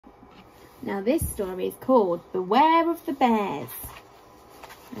Now this story is called Beware of the Bears.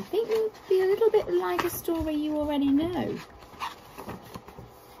 I think it will be a little bit like a story you already know.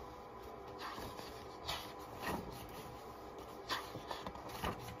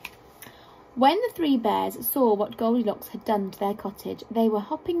 When the three bears saw what Goldilocks had done to their cottage, they were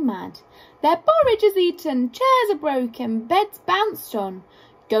hopping mad. Their porridge is eaten, chairs are broken, beds bounced on.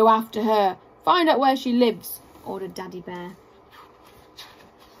 Go after her, find out where she lives, ordered Daddy Bear.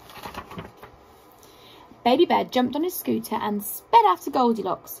 Baby Bear jumped on his scooter and sped after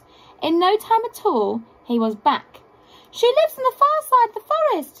Goldilocks. In no time at all, he was back. She lives on the far side of the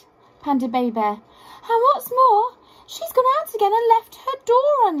forest, panted Baby Bear. And what's more, she's gone out again and left her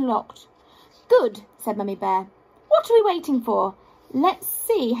door unlocked. Good, said Mummy Bear. What are we waiting for? Let's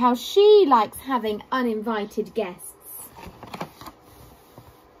see how she likes having uninvited guests.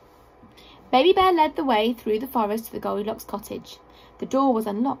 Baby Bear led the way through the forest to the Goldilocks cottage. The door was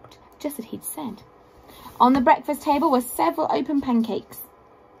unlocked, just as he'd said. On the breakfast table were seven open packets.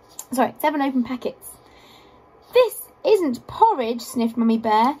 This isn't porridge, sniffed Mummy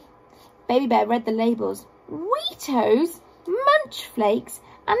Bear. Baby Bear read the labels. Wheatos, Munch Flakes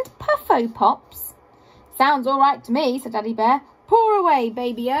and Puffo Pops. Sounds all right to me, said Daddy Bear. Pour away,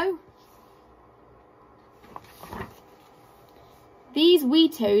 baby-o. These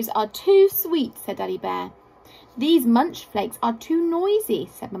Wheatos are too sweet, said Daddy Bear. These Munch Flakes are too noisy,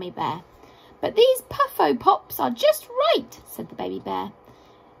 said Mummy Bear. But these Puffo Pops are just right, said the Baby Bear,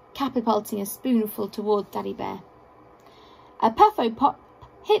 catapulting a spoonful towards Daddy Bear. A Puffo Pop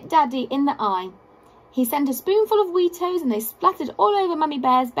hit Daddy in the eye. He sent a spoonful of Wheatos and they splattered all over Mummy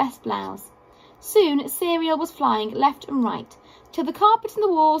Bear's best blouse. Soon cereal was flying left and right, till the carpet and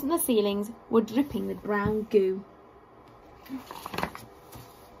the walls and the ceilings were dripping with brown goo.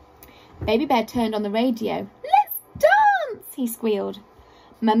 Baby Bear turned on the radio. Let's dance, he squealed.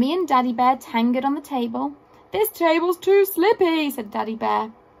 Mummy and Daddy Bear tangled on the table. This table's too slippy, said Daddy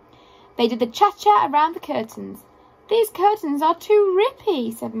Bear. They did the cha-cha around the curtains. These curtains are too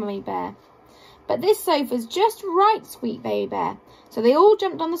rippy, said Mummy Bear. But this sofa's just right, sweet Baby Bear. So they all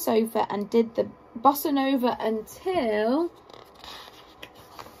jumped on the sofa and did the bossa nova until...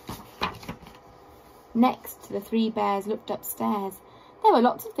 Next, the three bears looked upstairs. There were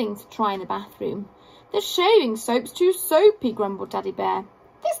lots of things to try in the bathroom. The shaving soap's too soapy, grumbled Daddy Bear.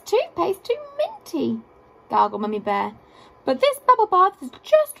 This toothpaste's too minty, gargled Mummy Bear. But this bubble bath is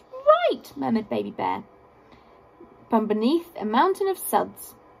just right, murmured Baby Bear, from beneath a mountain of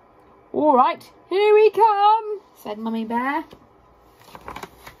suds. All right, here we come, said Mummy Bear.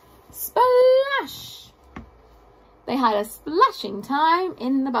 Splash! They had a splashing time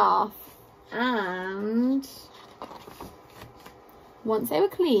in the bath. And once they were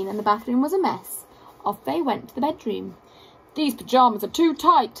clean and the bathroom was a mess, off they went to the bedroom. These pyjamas are too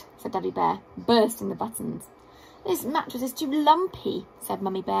tight, said Daddy Bear, bursting the buttons. This mattress is too lumpy, said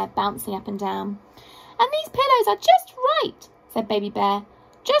Mummy Bear, bouncing up and down. And these pillows are just right, said Baby Bear.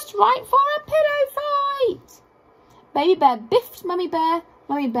 Just right for a pillow fight. Baby Bear biffed Mummy Bear.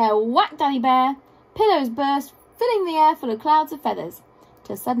 Mummy Bear whacked Daddy Bear. Pillows burst, filling the air full of clouds of feathers,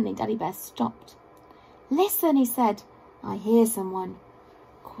 till suddenly Daddy Bear stopped. Listen, he said. I hear someone.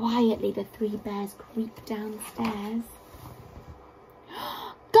 Quietly, the three bears creeped downstairs.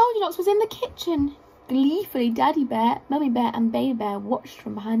 Goldilocks was in the kitchen. Gleefully, Daddy Bear, Mummy Bear and Baby Bear watched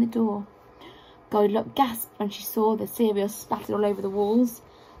from behind the door. Goldilocks gasped when she saw the cereal splattered all over the walls.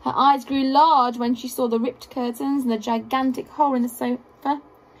 Her eyes grew large when she saw the ripped curtains and the gigantic hole in the sofa.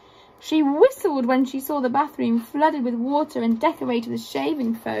 She whistled when she saw the bathroom flooded with water and decorated with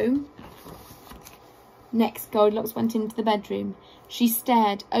shaving foam. Next, Goldilocks went into the bedroom. She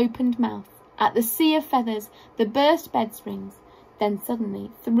stared, open-mouthed, at the sea of feathers, the burst bed springs. Then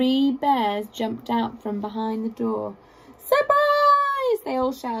suddenly, three bears jumped out from behind the door. Surprise! They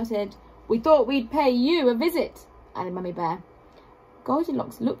all shouted. We thought we'd pay you a visit, added Mummy Bear.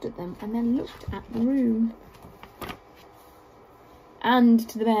 Goldilocks looked at them and then looked at the room. And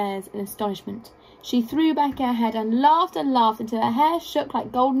to the bears in astonishment. She threw back her head and laughed until her hair shook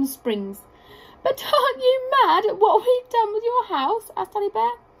like golden springs. But aren't you mad at what we've done with your house? Asked Daddy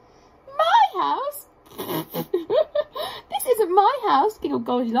Bear. My house? This isn't my house, giggled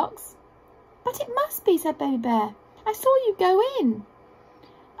Goldilocks. But it must be, said Baby Bear. I saw you go in.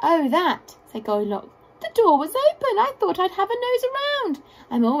 Oh, that, said Goldilocks. The door was open. I thought I'd have a nose around.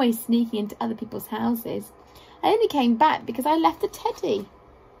 I'm always sneaking into other people's houses. I only came back because I left a teddy.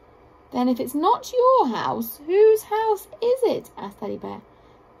 Then if it's not your house, whose house is it? Asked Daddy Bear.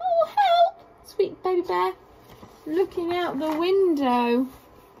 Oh, help, squeaked Baby Bear, looking out the window.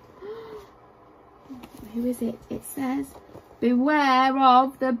 Who is it? It says, Beware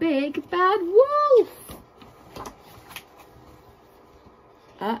of the big bad wolf.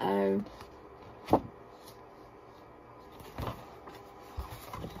 Uh-oh.